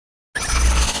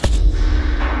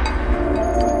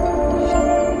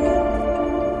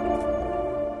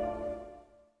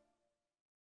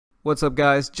What's up,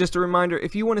 guys? Just a reminder,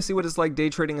 if you want to see what it's like day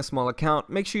trading a small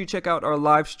account, make sure you check out our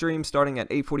live stream starting at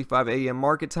 8:45 a.m.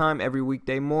 market time every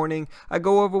weekday morning. I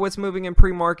go over what's moving in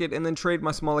pre-market and then trade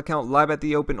my small account live at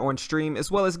the open on stream, as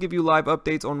well as give you live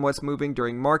updates on what's moving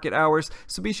during market hours.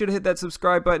 So be sure to hit that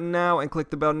subscribe button now and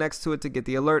click the bell next to it to get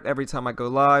the alert every time I go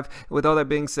live. With all that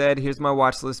being said, here's my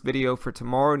watch list video for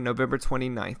tomorrow, November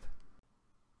 29th.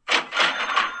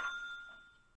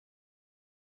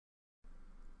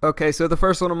 Okay, so the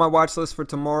first one on my watch list for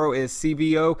tomorrow is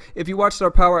CVO. If you watched our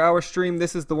Power Hour stream,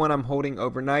 this is the one I'm holding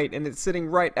overnight, and it's sitting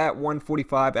right at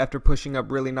 145 after pushing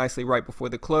up really nicely right before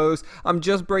the close. I'm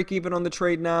just break even on the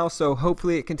trade now, so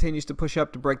hopefully it continues to push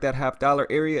up to break that $half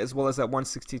area as well as that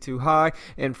 162 high,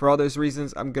 and for all those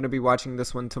reasons, I'm going to be watching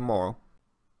this one tomorrow.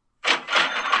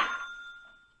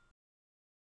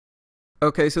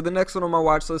 Okay, so the next one on my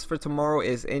watch list for tomorrow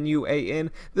is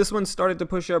NUAN. This one started to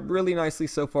push up really nicely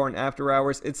so far in after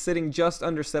hours. It's sitting just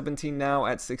under 17 now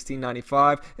at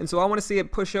 16.95, and so I want to see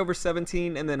it push over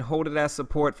 17 and then hold it as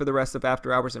support for the rest of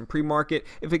after hours and pre-market.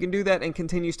 If it can do that and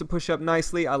continues to push up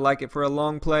nicely, I like it for a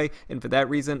long play, and for that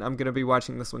reason, I'm going to be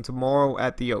watching this one tomorrow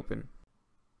at the open.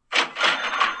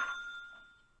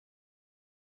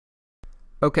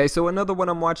 Okay, so another one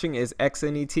I'm watching is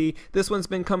XNET. This one's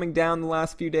been coming down the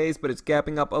last few days, but it's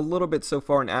gapping up a little bit so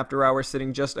far in after hours,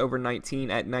 sitting just over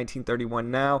 19 at 19.31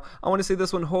 now. I want to see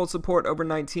this one hold support over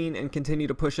 19 and continue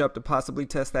to push up to possibly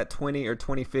test that 20 or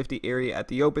 20.50 area at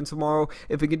the open tomorrow.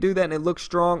 If it can do that and it looks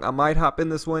strong, I might hop in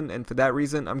this one, and for that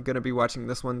reason, I'm going to be watching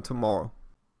this one tomorrow.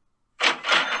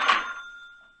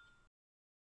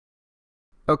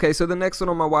 Okay, so the next one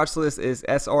on my watch list is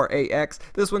SRAX.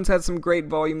 This one's had some great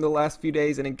volume the last few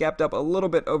days, and it gapped up a little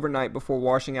bit overnight before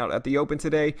washing out at the open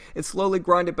today. It slowly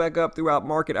grinded back up throughout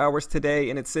market hours today,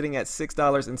 and it's sitting at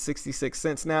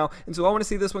 $6.66 now. And so I want to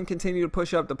see this one continue to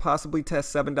push up to possibly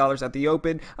test $7 at the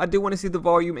open. I do want to see the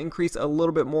volume increase a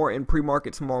little bit more in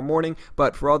pre-market tomorrow morning,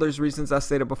 but for all those reasons I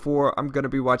stated before, I'm going to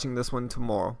be watching this one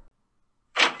tomorrow.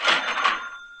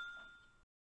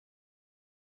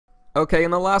 Okay,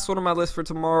 and the last one on my list for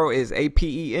tomorrow is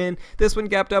APEN. This one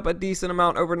gapped up a decent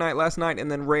amount overnight last night and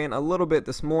then ran a little bit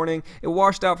this morning. It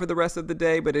washed out for the rest of the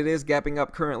day, but it is gapping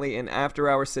up currently in after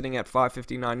hours, sitting at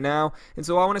 5.59 now. And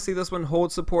so I want to see this one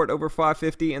hold support over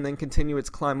 5.50 and then continue its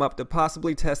climb up to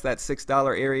possibly test that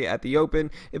 $6 area at the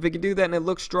open. If it can do that and it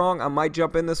looks strong, I might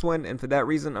jump in this one, and for that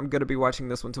reason, I'm going to be watching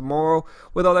this one tomorrow.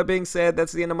 With all that being said,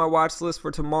 that's the end of my watch list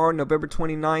for tomorrow, November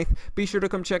 29th. Be sure to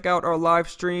come check out our live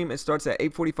stream. It starts at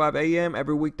 8:45 a.m.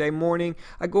 every weekday morning.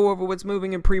 I go over what's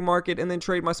moving in pre-market and then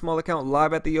trade my small account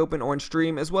live at the open on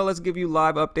stream, as well as give you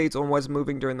live updates on what's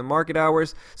moving during the market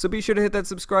hours. So be sure to hit that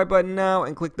subscribe button now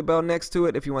and click the bell next to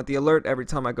it if you want the alert every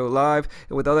time I go live.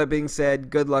 And with all that being said,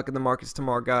 good luck in the markets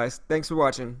tomorrow, guys. Thanks for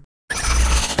watching.